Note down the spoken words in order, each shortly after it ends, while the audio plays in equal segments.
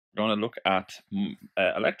going to look at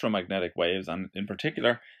electromagnetic waves, and in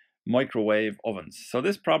particular microwave ovens. So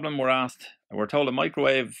this problem we're told a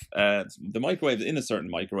microwave, the microwaves in a certain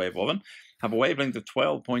microwave oven have a wavelength of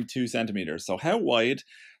 12.2 centimeters. So how wide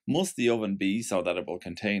must the oven be so that it will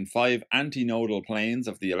contain 5 antinodal planes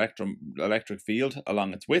of the electric field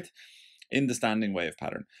along its width in the standing wave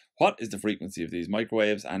pattern? What is the frequency of these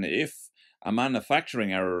microwaves? And if a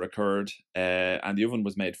manufacturing error occurred and the oven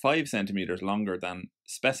was made 5 centimeters longer than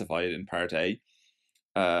specified in part A,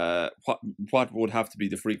 what would have to be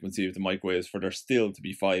the frequency of the microwaves for there still to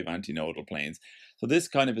be 5 antinodal planes? So this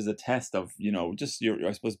kind of is a test of, just your,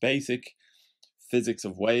 I suppose, basic physics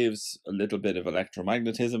of waves, a little bit of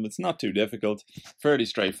electromagnetism. It's not too difficult, fairly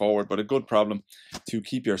straightforward, but a good problem to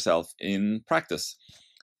keep yourself in practice.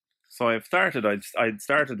 So I'd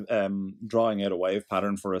started drawing out a wave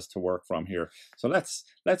pattern for us to work from here. So let's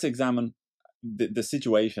examine the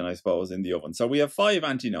situation, I suppose, in the oven. So we have 5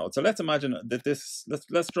 antinodes. So let's imagine that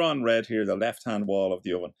let's draw in red here the left-hand wall of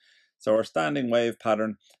the oven. So our standing wave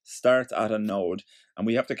pattern starts at a node, and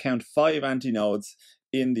we have to count 5 antinodes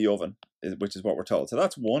in the oven, which is what we're told. So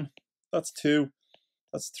that's 1, that's 2,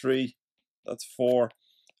 that's 3, that's 4,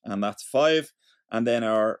 and that's 5. And then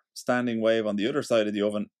our standing wave on the other side of the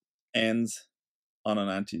oven ends on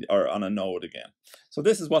on a node again. So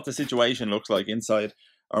this is what the situation looks like inside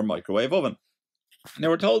our microwave oven. Now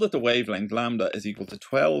we're told that the wavelength lambda is equal to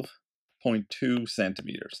 12.2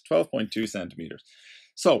 centimeters. 12.2 centimeters.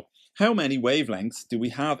 So how many wavelengths do we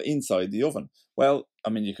have inside the oven? Well, I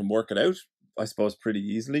mean, you can work it out, I suppose, pretty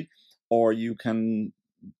easily, or you can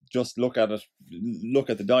just look at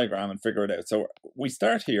the diagram and figure it out. So we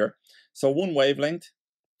start here. So one wavelength,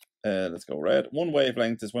 let's go red. One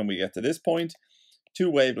wavelength is when we get to this point.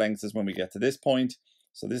 2 wavelengths is when we get to this point.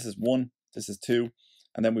 So this is 1, this is 2.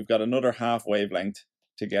 And then we've got another half wavelength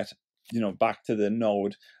to get, back to the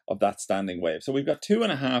node of that standing wave. So we've got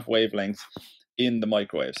 2.5 wavelengths in the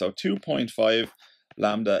microwave. So 2.5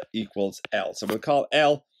 lambda equals L. So we'll call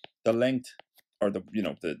L the length, or the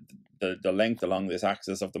length along this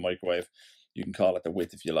axis of the microwave. You can call it the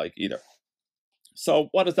width if you like, either. So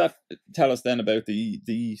what does that tell us then about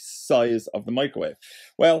the size of the microwave?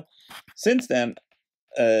 Well, since then,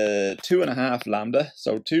 2.5 lambda,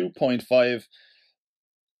 so 2.5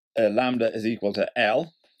 lambda is equal to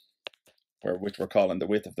L, which we're calling the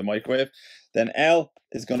width of the microwave. Then L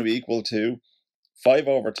is going to be equal to 5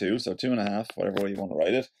 over 2, so 2.5, whatever way you want to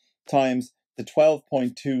write it, times the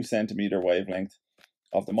 12.2 centimeter wavelength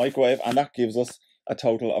of the microwave, and that gives us a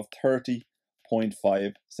total of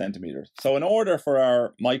 30.5 centimeters. So in order for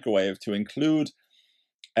our microwave to include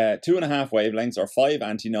 2.5 wavelengths or 5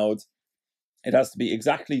 antinodes, it has to be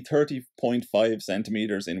exactly 30.5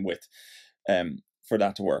 centimeters in width for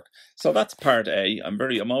that to work. So that's part A.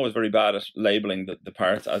 I'm always very bad at labeling the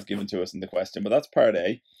parts as given to us in the question, but that's part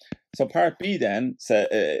A. So part B then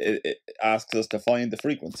it asks us to find the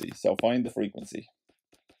frequency. So find the frequency.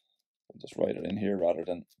 I'll just write it in here rather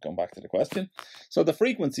than going back to the question. So the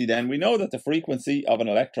frequency then, we know that the frequency of an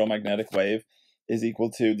electromagnetic wave is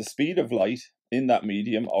equal to the speed of light in that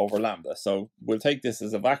medium over lambda. So we'll take this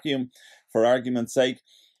as a vacuum for argument's sake.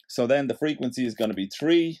 So then the frequency is going to be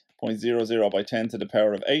 3.00 by 10 to the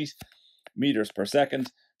power of 8 meters per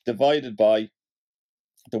second, divided by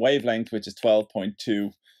the wavelength, which is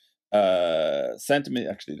 12.2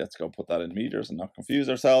 centimeters. Actually, let's go put that in meters and not confuse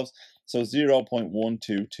ourselves. So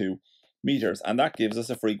 0.122 meters, and that gives us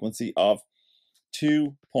a frequency of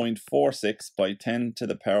 2.46 by 10 to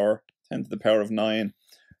the power of 9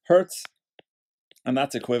 hertz, and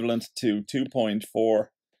that's equivalent to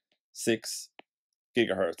 2.46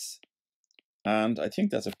 gigahertz. And I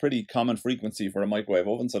think that's a pretty common frequency for a microwave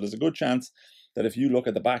oven. So there's a good chance that if you look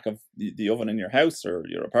at the back of the oven in your house or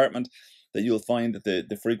your apartment, that you'll find that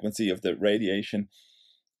the frequency of the radiation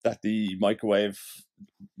that the microwave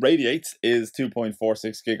radiates is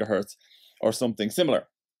 2.46 gigahertz or something similar.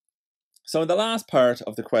 So in the last part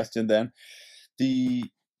of the question then,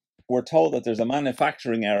 we're told that there's a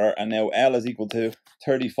manufacturing error, and now L is equal to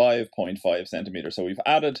 35.5 centimeters. So we've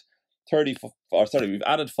added 5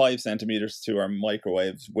 centimeters to our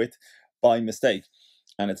microwave's width by mistake,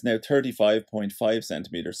 and it's now 35.5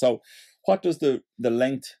 centimeters. So what does the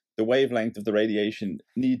wavelength of the radiation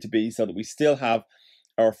need to be so that we still have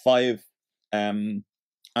our 5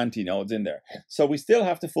 antinodes in there? So we still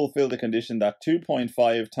have to fulfill the condition that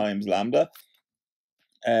 2.5 times lambda,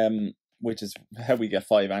 which is how we get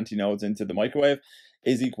 5 antinodes into the microwave,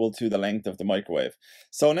 is equal to the length of the microwave.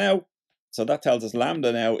 So that tells us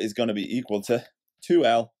lambda now is going to be equal to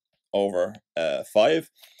 2L over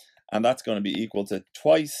 5, and that's going to be equal to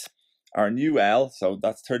twice our new L, so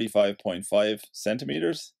that's 35.5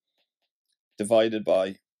 centimeters, divided by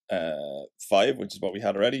 5, which is what we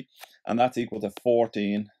had already, and that's equal to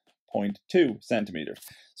 14.2 centimeters.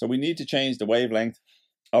 So we need to change the wavelength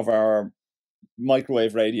of our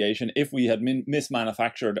microwave radiation. If we had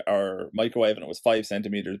mismanufactured our microwave and it was 5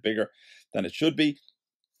 centimeters bigger than it should be,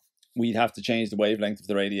 we'd have to change the wavelength of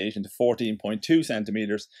the radiation to 14.2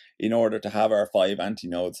 centimeters in order to have our 5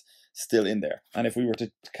 antinodes still in there. And if we were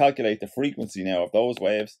to calculate the frequency now of those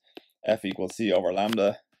waves, F equals C over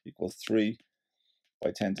lambda equals 3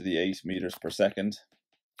 by 10 to the 8 meters per second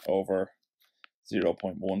over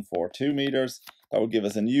 0.142 meters. That would give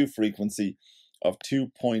us a new frequency of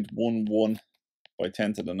 2.11 by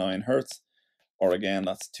 10 to the 9 hertz, or again,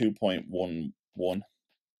 that's 2.11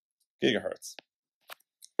 gigahertz.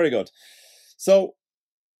 Very good. So,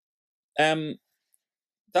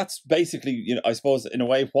 that's basically, I suppose, in a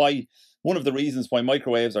way, why one of the reasons why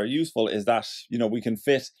microwaves are useful is that, we can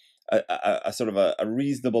fit a sort of a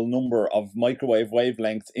reasonable number of microwave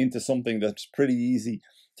wavelengths into something that's pretty easy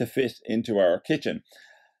to fit into our kitchen.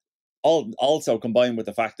 Also combined with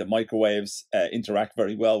the fact that microwaves interact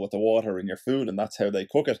very well with the water in your food, and that's how they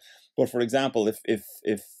cook it. But for example,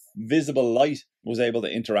 if visible light was able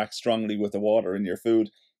to interact strongly with the water in your food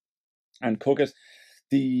and cook it,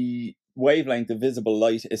 the wavelength of visible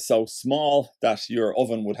light is so small that your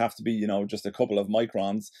oven would have to be, just a couple of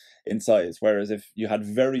microns in size. Whereas if you had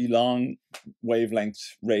very long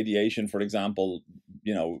wavelength radiation, for example,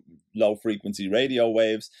 low frequency radio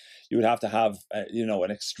waves, you would have to have,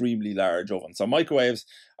 an extremely large oven. So microwaves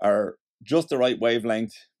are just the right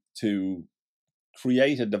wavelength to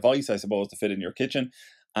create a device, I suppose, to fit in your kitchen.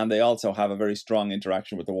 And they also have a very strong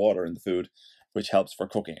interaction with the water in the food, which helps for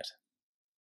cooking it.